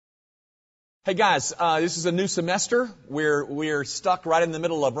Hey guys, this is a new semester. We're stuck right in the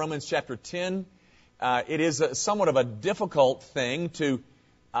middle of Romans chapter 10. It is somewhat of a difficult thing to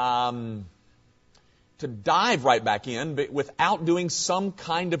dive right back in, but without doing some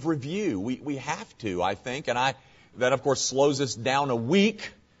kind of review. We have to, I think, and that of course slows us down a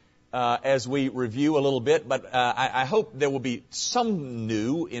week as we review a little bit. But I hope there will be some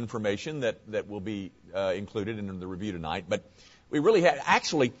new information that will be included in the review tonight. But we really had,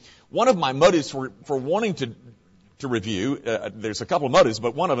 actually, one of my motives for wanting to review, there's a couple of motives,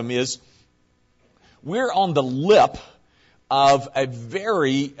 but one of them is we're on the lip of a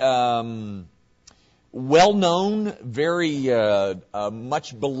very well-known, very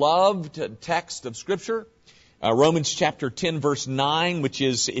much beloved text of Scripture. Romans chapter 10, verse 9, which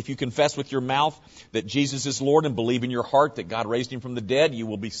is, if you confess with your mouth that Jesus is Lord and believe in your heart that God raised Him from the dead, you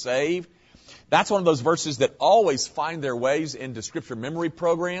will be saved. That's one of those verses that always find their ways into Scripture memory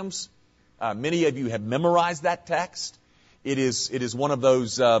programs. Many of you have memorized that text. It is one of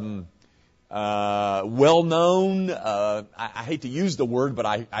those well-known, I hate to use the word, but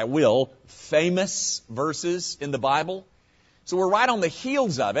I will, famous verses in the Bible. So we're right on the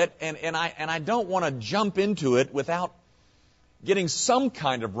heels of it, and I don't want to jump into it without getting some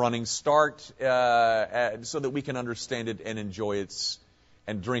kind of running start so that we can understand it and enjoy it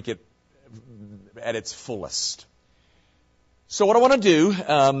and drink it at its fullest. So what I want to do,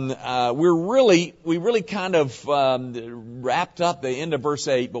 we really kind of wrapped up the end of verse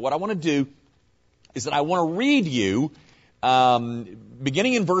 8, but what I want to do is that I want to read you,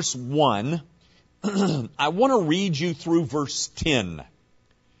 beginning in verse 1, I want to read you through verse 10.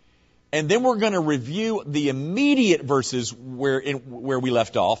 And then we're going to review the immediate verses where we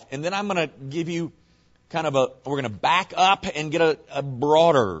left off, and then I'm going to give you we're going to back up and get a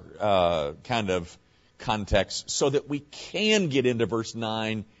broader kind of context so that we can get into verse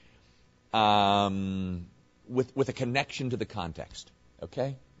 9 with a connection to the context.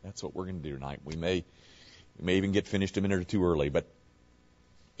 Okay? That's what we're going to do tonight. We may even get finished a minute or two early, but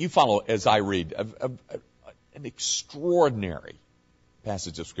you follow as I read an extraordinary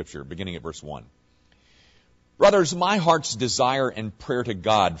passage of Scripture beginning at verse 1. Brothers, my heart's desire and prayer to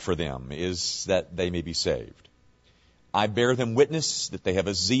God for them is that they may be saved. I bear them witness that they have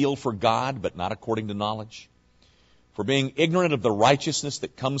a zeal for God, but not according to knowledge. For being ignorant of the righteousness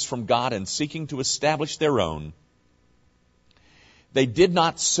that comes from God and seeking to establish their own, they did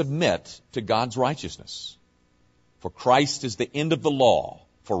not submit to God's righteousness. For Christ is the end of the law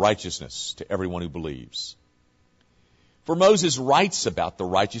for righteousness to everyone who believes. For Moses writes about the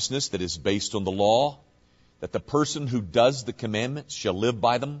righteousness that is based on the law, that the person who does the commandments shall live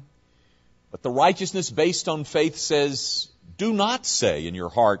by them. But the righteousness based on faith says, do not say in your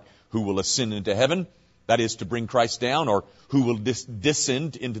heart, who will ascend into heaven, that is to bring Christ down, or who will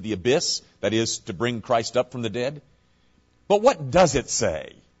descend into the abyss, that is to bring Christ up from the dead. But what does it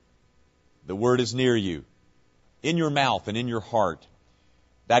say? The word is near you, in your mouth and in your heart.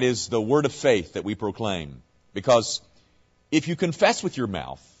 That is the word of faith that we proclaim. Because if you confess with your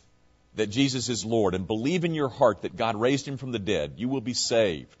mouth that Jesus is Lord and believe in your heart that God raised Him from the dead, you will be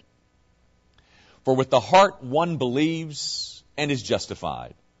saved. For with the heart one believes and is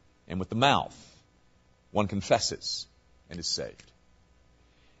justified, and with the mouth one confesses and is saved.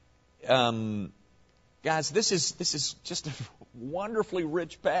 Guys, this is just a wonderfully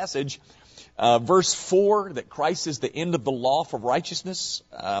rich passage. Verse 4, that Christ is the end of the law for righteousness,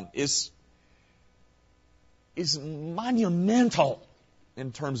 is monumental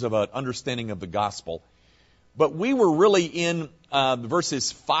in terms of an understanding of the gospel. But we were really in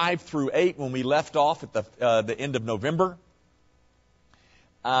verses 5 through 8 when we left off at the end of November.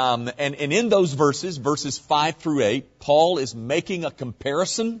 And in those verses 5 through 8, Paul is making a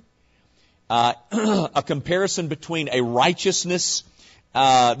comparison between a righteousness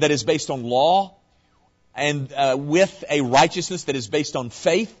that is based on law and with a righteousness that is based on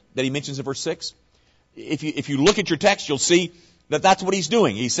faith that he mentions in verse 6. If you look at your text, you'll see that that's what he's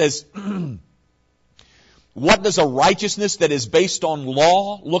doing. He says, what does a righteousness that is based on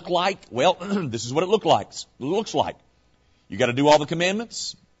law look like? Well, this is what it looks like. You got to do all the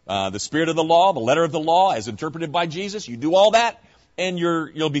commandments, the spirit of the law, the letter of the law as interpreted by Jesus. You do all that and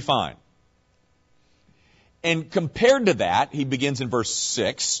you'll be fine. And compared to that, he begins in verse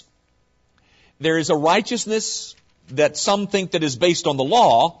 6. There is a righteousness that some think that is based on the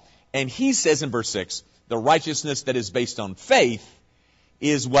law, and he says in verse 6, the righteousness that is based on faith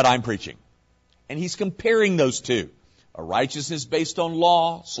is what I'm preaching. And he's comparing those two. A righteousness based on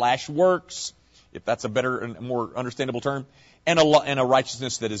law / works, if that's a better and more understandable term, and a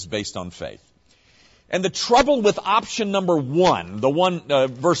righteousness that is based on faith. And the trouble with option number one,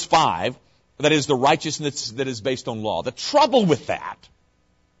 verse 5, That is, the righteousness that is based on law. The trouble with that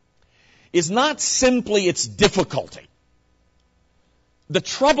is not simply its difficulty. The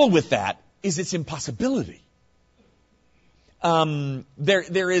trouble with that is its impossibility.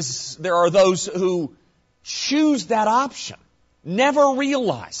 There are those who choose that option, never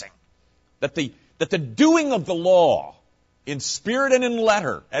realizing that the doing of the law in spirit and in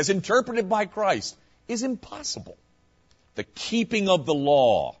letter, as interpreted by Christ, is impossible. The keeping of the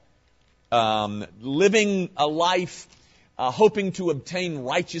law, living a life hoping to obtain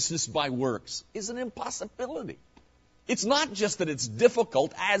righteousness by works, is an impossibility. It's not just that it's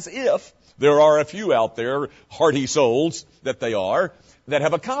difficult, as if there are a few out there, hearty souls that they are, that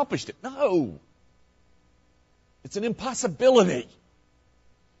have accomplished it. No. It's an impossibility.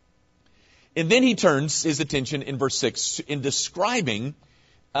 And then he turns his attention in verse 6 in describing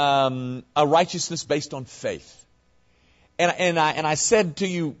a righteousness based on faith. And I said to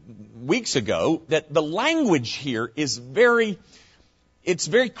you weeks ago that the language here is very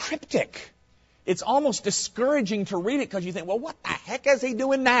cryptic. It's almost discouraging to read it because you think, well, what the heck is he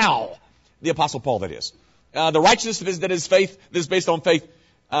doing now? The Apostle Paul, that is. The righteousness that is based on faith,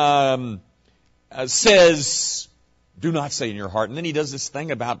 says, do not say in your heart. And then he does this thing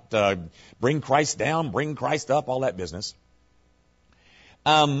about bring Christ down, bring Christ up, all that business.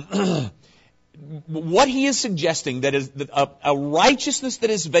 What he is suggesting that is a righteousness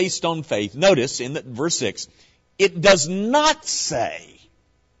that is based on faith, notice in verse 6, it does not say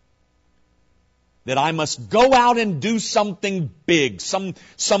that I must go out and do something big, some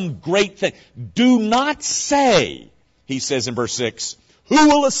great thing. Do not say, he says in verse 6, who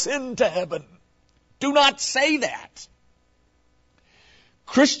will ascend to heaven? Do not say that.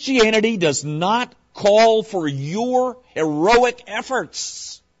 Christianity does not call for your heroic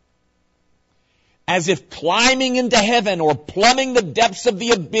efforts, as if climbing into heaven or plumbing the depths of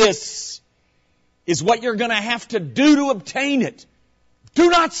the abyss is what you're going to have to do to obtain it. Do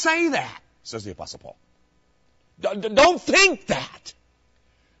not say that, says the Apostle Paul. Don't think that.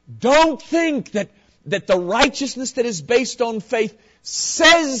 Don't think that the righteousness that is based on faith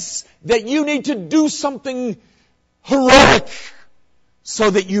says that you need to do something heroic so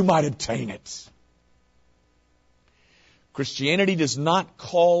that you might obtain it. Christianity does not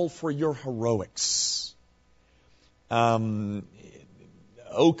call for your heroics. Au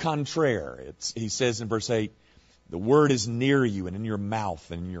contraire, he says in verse 8, the word is near you and in your mouth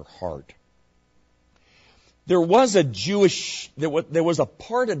and in your heart. There was a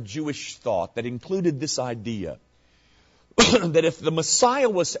part of Jewish thought that included this idea that if the Messiah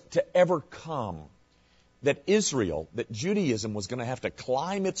was to ever come, that Judaism was going to have to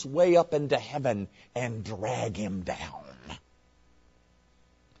climb its way up into heaven and drag him down.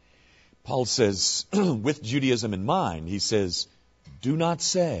 Paul says, with Judaism in mind, he says, do not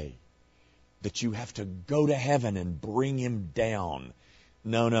say that you have to go to heaven and bring him down.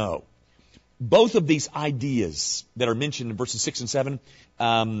 No. Both of these ideas that are mentioned in verses 6 and 7,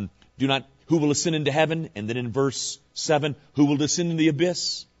 who will ascend into heaven, and then in verse 7, who will descend into the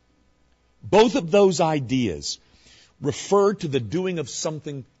abyss? Both of those ideas refer to the doing of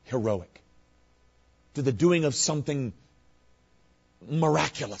something heroic, to the doing of something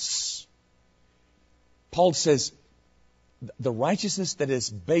miraculous. Paul says the righteousness that is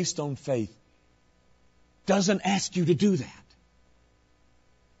based on faith doesn't ask you to do that.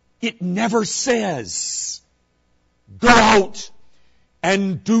 It never says, go out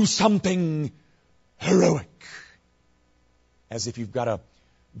and do something heroic. As if you've got to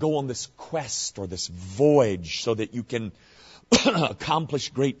go on this quest or this voyage so that you can accomplish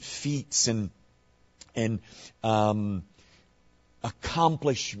great feats and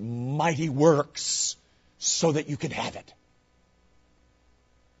accomplish mighty works so that you can have it.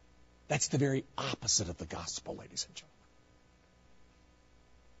 That's the very opposite of the gospel, ladies and gentlemen.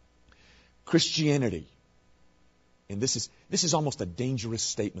 Christianity, and this is almost a dangerous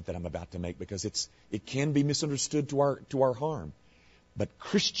statement that I'm about to make because it can be misunderstood to our harm. But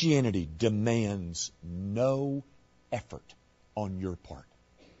Christianity demands no effort on your part.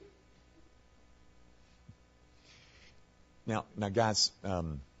 Now, guys,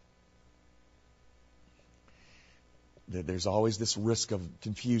 there's always this risk of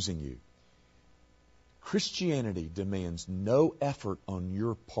confusing you. Christianity demands no effort on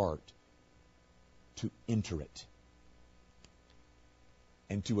your part to enter it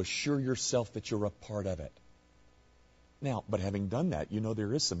and to assure yourself that you're a part of it. Now, but having done that,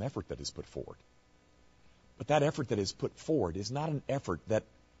 there is some effort that is put forward. But that effort that is put forward is not an effort that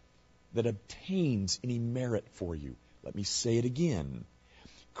obtains any merit for you. Let me say it again.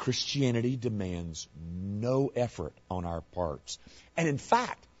 Christianity demands no effort on our parts. And in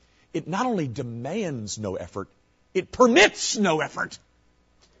fact, it not only demands no effort, it permits no effort.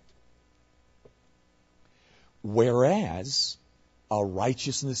 Whereas a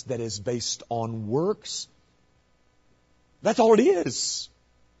righteousness that is based on works, that's all it is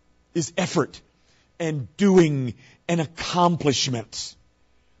effort and doing and accomplishment.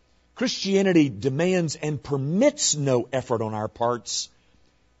 Christianity demands and permits no effort on our parts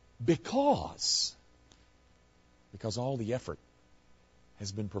because all the effort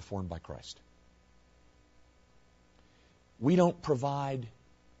has been performed by Christ. We don't provide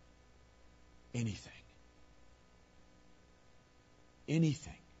anything.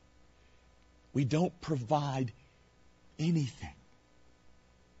 Anything. We don't provide anything.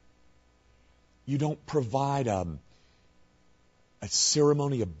 You don't provide a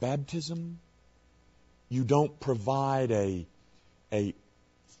ceremony of baptism. You don't provide a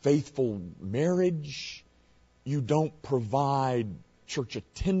faithful marriage. You don't provide church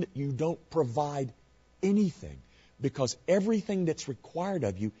attendance. You don't provide anything, because everything that's required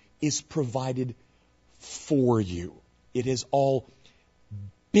of you is provided for you. It has all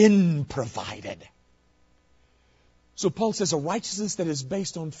been provided. So Paul says a righteousness that is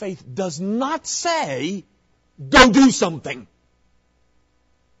based on faith does not say, go do something.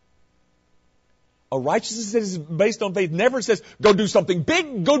 A righteousness that is based on faith never says, go do something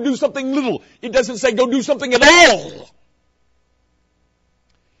big, go do something little. It doesn't say, go do something at all.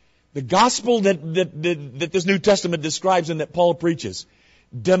 The gospel that this New Testament describes and that Paul preaches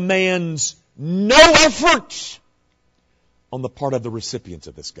demands no effort on the part of the recipients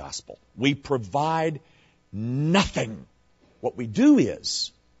of this gospel. We provide nothing. What we do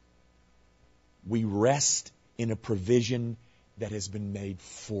is we rest in a provision that has been made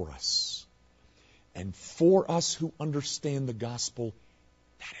for us. And for us who understand the gospel,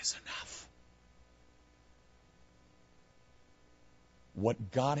 that is enough.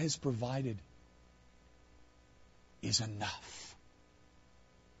 What God has provided is enough.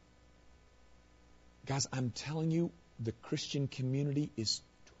 Guys, I'm telling you, the Christian community is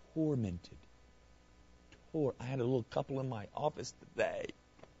tormented. I had a little couple in my office today.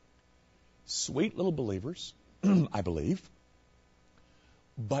 Sweet little believers, I believe,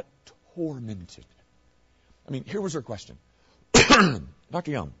 but tormented. I mean, here was her question.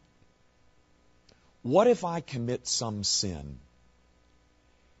 Dr. Young, what if I commit some sin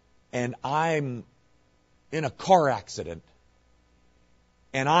and I'm in a car accident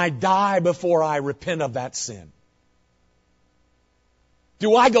and I die before I repent of that sin?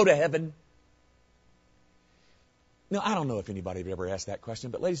 Do I go to heaven? Now, I don't know if anybody have ever asked that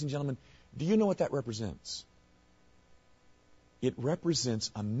question, but ladies and gentlemen, do you know what that represents? It represents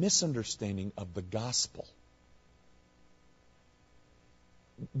a misunderstanding of the gospel.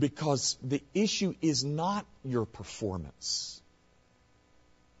 Because the issue is not your performance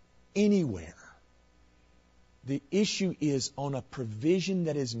anywhere. The issue is on a provision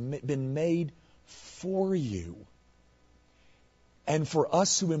that has been made for you. And for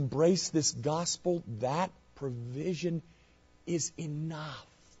us who embrace this gospel, that provision is enough.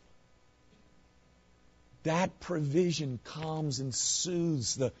 That provision calms and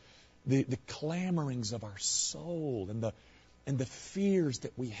soothes the clamorings of our soul and the fears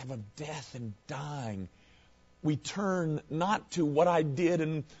that we have of death and dying. We turn not to what I did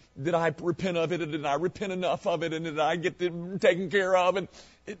and did I repent of it and did I repent enough of it and did I get it taken care of. And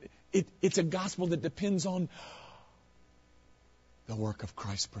it's a gospel that depends on the work of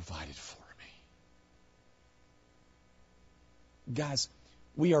Christ provided for me. Guys,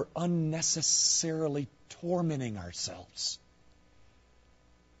 we are unnecessarily tormenting ourselves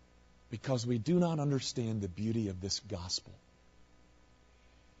because we do not understand the beauty of this gospel.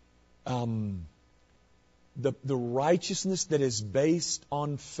 The righteousness that is based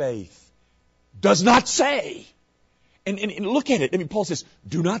on faith does not say, and look at it. I mean, Paul says,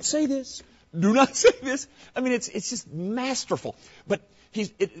 do not say this. Do not say this. I mean, it's just masterful. But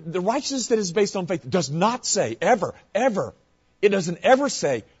the righteousness that is based on faith does not say, ever, it doesn't ever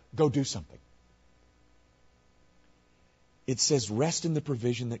say, go do something. It says, rest in the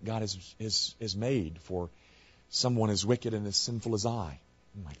provision that God has made for someone as wicked and as sinful as I.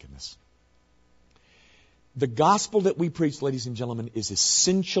 Oh, my goodness. The gospel that we preach, ladies and gentlemen, is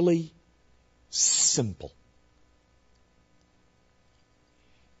essentially simple.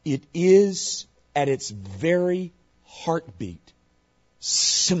 It is, at its very heartbeat,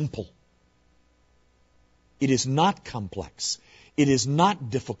 simple. It is not complex. It is not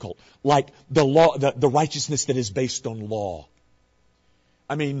difficult, like the law, the righteousness that is based on law.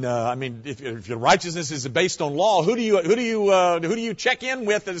 If your righteousness is based on law, who do you check in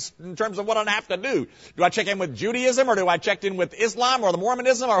with in terms of what I have to do? Do I check in with Judaism, or do I check in with Islam or the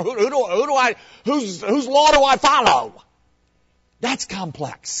Mormonism, or whose law do I follow? That's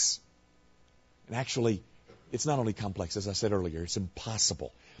complex. And actually, it's not only complex, as I said earlier, it's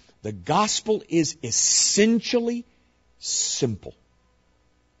impossible. The gospel is essentially simple.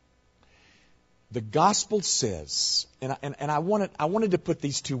 The gospel says, and I wanted to put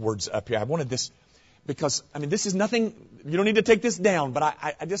these two words up here. I wanted this because, this is nothing, you don't need to take this down, but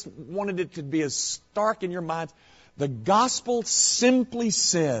I just wanted it to be as stark in your minds. The gospel simply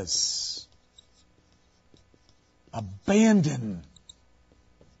says, abandon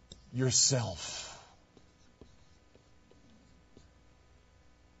yourself.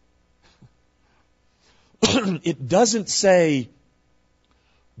 It doesn't say,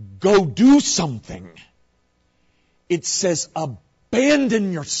 go do something. It says,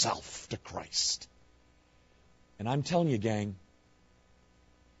 abandon yourself to Christ. And I'm telling you, gang,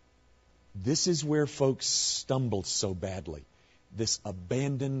 this is where folks stumble so badly. This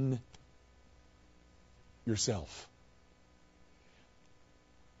abandon yourself.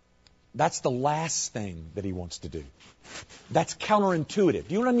 That's the last thing that he wants to do. That's counterintuitive.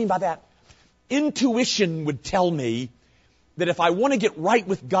 Do you know what I mean by that? Intuition would tell me that if I want to get right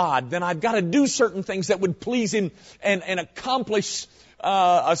with God, then I've got to do certain things that would please Him and accomplish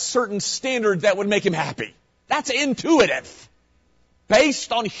a certain standard that would make Him happy. That's intuitive.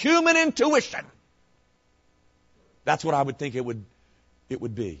 Based on human intuition. That's what I would think it would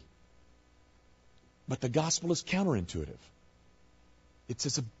be. But the gospel is counterintuitive. It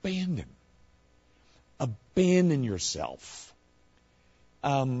says abandon. Abandon yourself.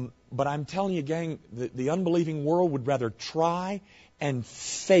 But I'm telling you, gang, the unbelieving world would rather try and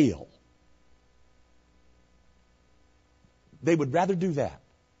fail. They would rather do that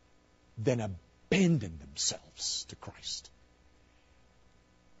than abandon themselves to Christ.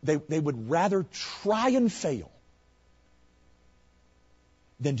 They would rather try and fail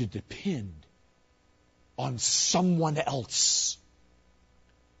than to depend on someone else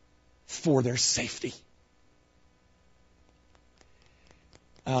for their safety.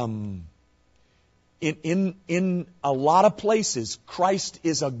 In a lot of places, Christ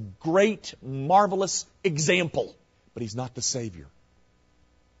is a great, marvelous example, but He's not the Savior.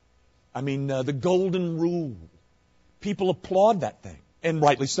 The golden rule. People applaud that thing, and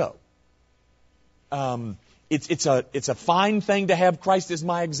rightly so. It's a fine thing to have Christ as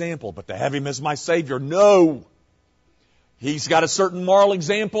my example, but to have Him as my Savior, no. He's got a certain moral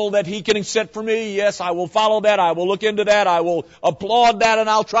example that He can set for me. Yes, I will follow that. I will look into that. I will applaud that, and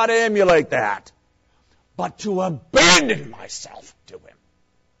I'll try to emulate that. But to abandon myself to Him.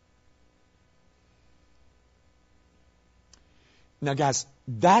 Now, guys,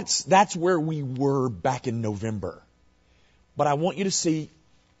 that's where we were back in November. But I want you to see,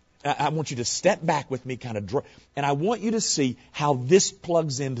 I want you to step back with me, and I want you to see how this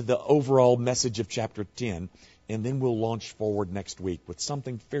plugs into the overall message of chapter 10. And then we'll launch forward next week with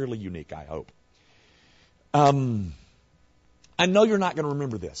something fairly unique, I hope. I know you're not going to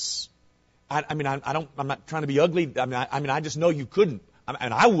remember this. I'm not trying to be ugly. I just know you couldn't.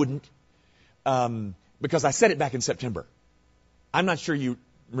 And I wouldn't. Because I said it back in September. I'm not sure you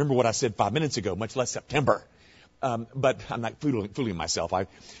remember what I said 5 minutes ago, much less September. But I'm not fooling myself.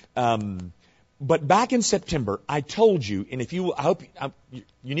 But back in September, I told you, and I hope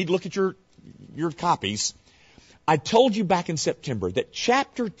you need to look at your copies. I told you back in September that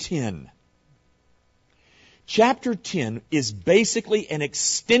chapter 10 is basically an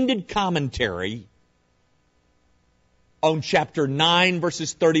extended commentary on chapter 9,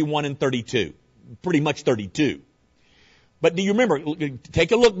 verses 31 and 32. Pretty much 32. But do you remember,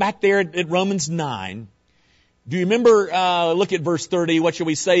 take a look back there at Romans 9. Do you remember, look at verse 30, what shall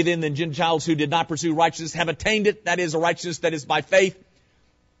we say then? The Gentiles who did not pursue righteousness have attained it. That is a righteousness that is by faith.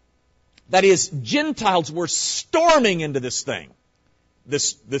 That is, Gentiles were storming into this thing.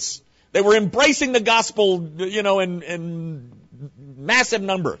 They were embracing the gospel, in massive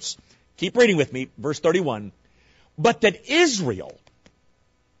numbers. Keep reading with me, verse 31. But that Israel,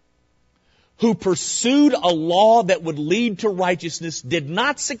 who pursued a law that would lead to righteousness, did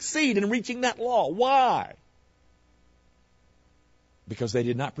not succeed in reaching that law. Why? Because they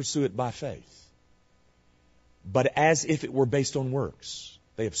did not pursue it by faith, but as if it were based on works.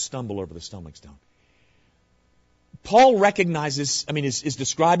 They have stumbled over the stumbling stone. Paul recognizes, is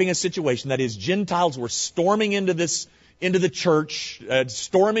describing a situation that is, Gentiles were storming into the church,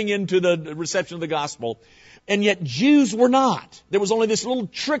 storming into the reception of the gospel, and yet Jews were not. There was only this little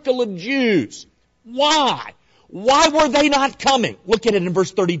trickle of Jews. Why? Why were they not coming? Look at it in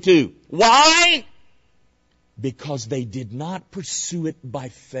verse 32. Why? Because they did not pursue it by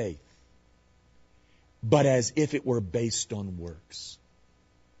faith, but as if it were based on works.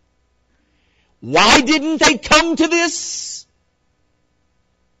 Why didn't they come to this?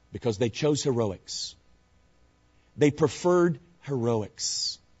 Because they chose heroics. They preferred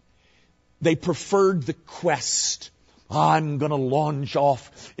heroics. They preferred the quest. I'm going to launch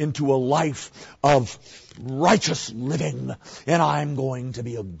off into a life of righteous living, and I'm going to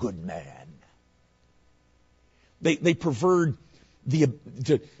be a good man. They preferred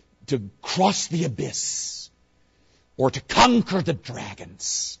to cross the abyss, or to conquer the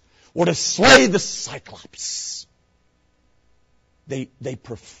dragons, or to slay the Cyclops. They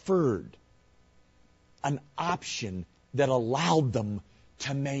preferred an option that allowed them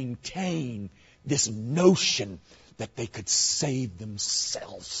to maintain this notion that they could save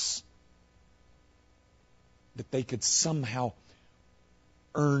themselves, that they could somehow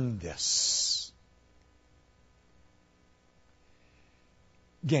earn this.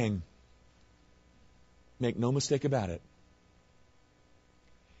 Gang, make no mistake about it.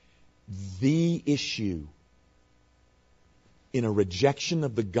 The issue in a rejection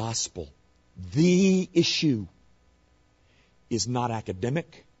of the gospel, the issue is not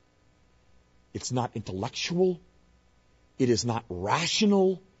academic, it's not intellectual, it is not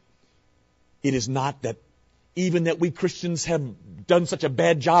rational, it is not that even that we Christians have done such a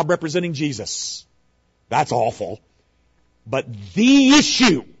bad job representing Jesus. That's awful. But the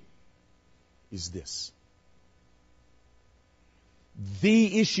issue is this.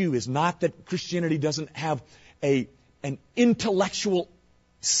 The issue is not that Christianity doesn't have an intellectual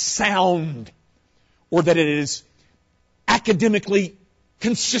sound, or that it is academically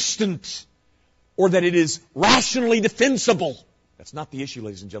consistent, or that it is rationally defensible. That's not the issue,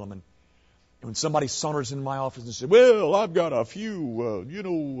 ladies and gentlemen. And when somebody saunters in my office and says, "Well, I've got a few,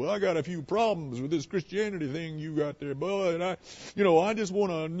 I got a few problems with this Christianity thing you got there, bud, and I just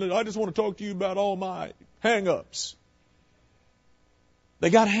want to talk to you about all my hang-ups." They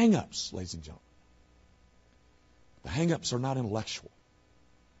got hang-ups, ladies and gentlemen. The hang-ups are not intellectual.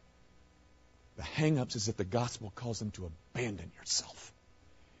 The hang-ups is that the gospel calls them to abandon yourself.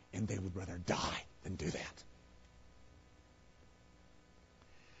 And they would rather die than do that.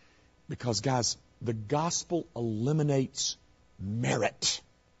 Because, guys, the gospel eliminates merit.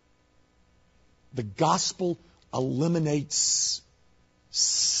 The gospel eliminates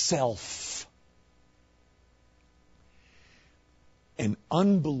self. And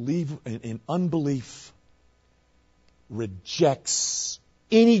unbelief rejects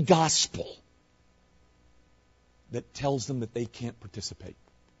any gospel that tells them that they can't participate,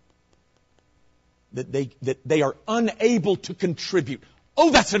 that they are unable to contribute.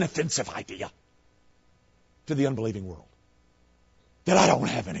 Oh, that's an offensive idea to the unbelieving world, that I don't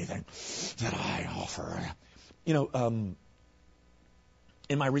have anything that I offer. In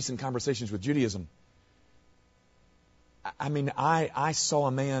my recent conversations with Judaism, I saw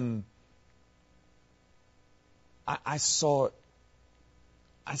a man. I saw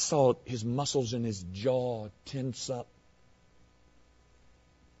his muscles in his jaw tense up.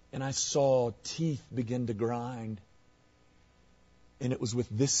 And I saw teeth begin to grind. And it was with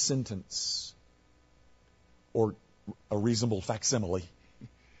this sentence, or a reasonable facsimile.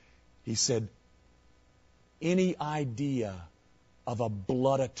 He said, "Any idea of a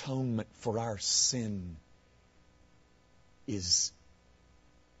blood atonement for our sin is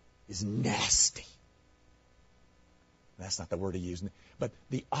nasty." That's not the word he used. But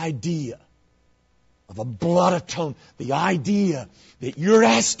the idea of a blood atonement, the idea that you're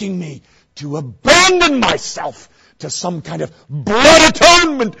asking me to abandon myself to some kind of blood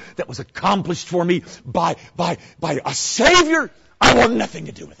atonement that was accomplished for me by a Savior, I want nothing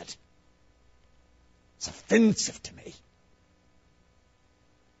to do with it. It's offensive to me.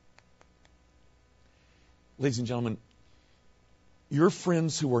 Ladies and gentlemen, your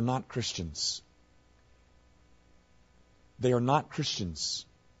friends who are not Christians, they are not Christians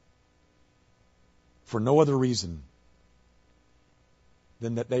for no other reason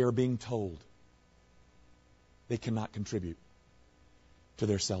than that they are being told they cannot contribute to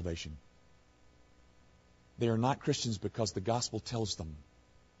their salvation. They are not Christians because the gospel tells them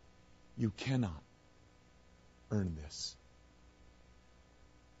you cannot earn this.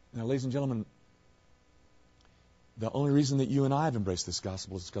 Now, ladies and gentlemen, the only reason that you and I have embraced this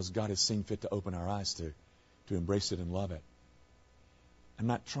gospel is because God has seen fit to open our eyes to embrace it and love it. I'm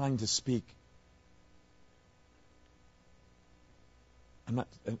not trying to speak. I'm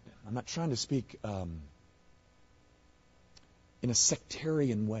not trying to speak in a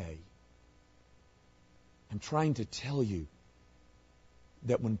sectarian way. I'm trying to tell you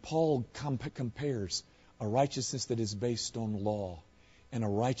that when Paul compares a righteousness that is based on law and a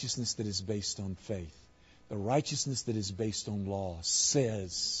righteousness that is based on faith, the righteousness that is based on law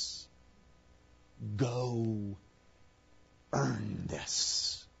says, go earn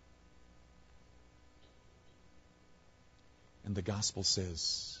this. And the gospel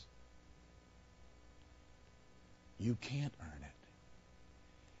says, you can't earn it.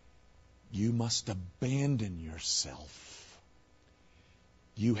 You must abandon yourself.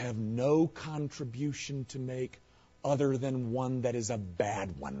 You have no contribution to make other than one that is a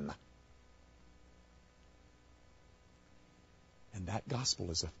bad one. And that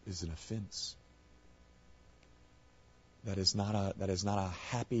gospel is an offense. That is not a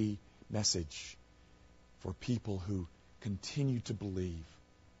happy message for people who continue to believe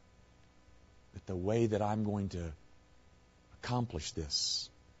that the way that I'm going to accomplish this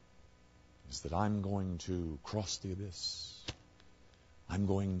is that I'm going to cross the abyss. I'm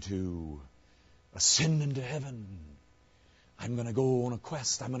going to ascend into heaven. I'm going to go on a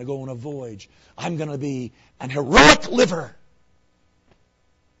quest. I'm going to go on a voyage. I'm going to be an heroic liver.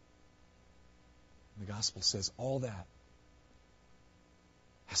 The gospel says all that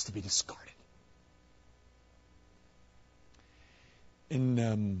has to be discarded.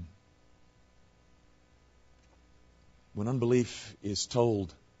 And when unbelief is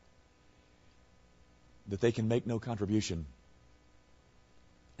told that they can make no contribution,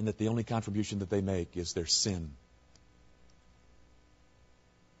 and that the only contribution that they make is their sin,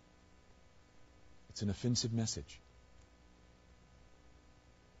 it's an offensive message.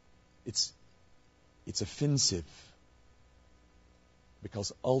 It's offensive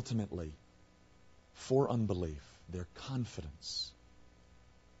because ultimately, for unbelief, their confidence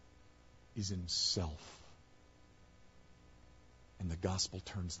is in self. And the gospel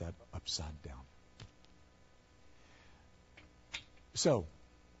turns that upside down. So,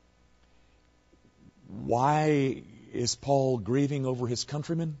 why is Paul grieving over his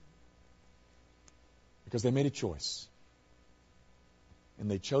countrymen? Because they made a choice. And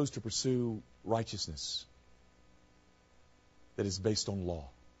they chose to pursue righteousness that is based on law.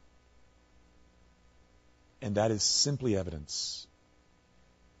 And that is simply evidence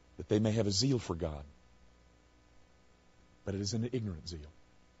that they may have a zeal for God, but it is an ignorant zeal.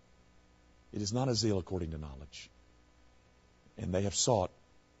 It is not a zeal according to knowledge. And they have sought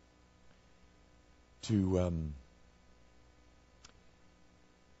to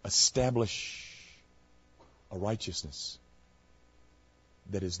establish a righteousness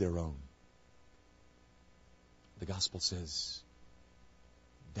that is their own. The gospel says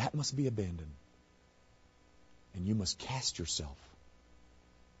that must be abandoned, and you must cast yourself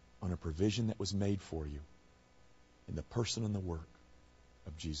on a provision that was made for you in the person and the work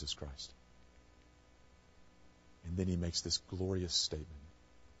of Jesus Christ. And then he makes this glorious statement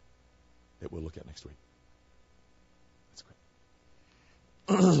that we'll look at next week. That's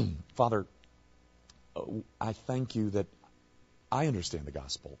great. Father, I thank you that I understand the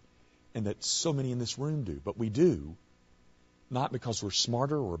gospel and that so many in this room do. But we do, not because we're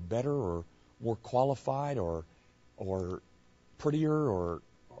smarter or better or more qualified or prettier or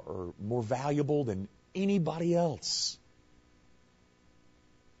more valuable than anybody else.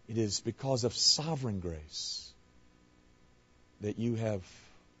 It is because of sovereign grace that you have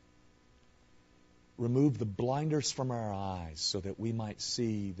removed the blinders from our eyes so that we might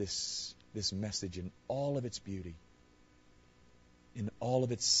see this message in all of its beauty, in all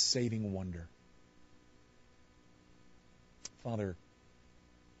of its saving wonder. Father,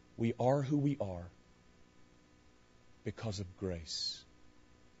 we are who we are because of grace.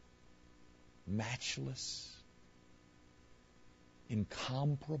 Matchless,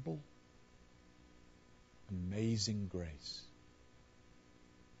 incomparable, amazing grace.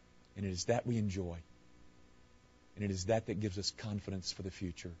 And it is that we enjoy. And it is that gives us confidence for the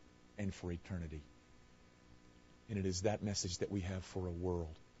future and for eternity. And it is that message that we have for a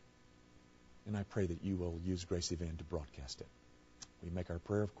world. And I pray that you will use Grace Evan to broadcast it. We make our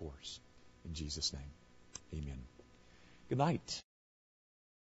prayer, of course, in Jesus' name. Amen. Good night.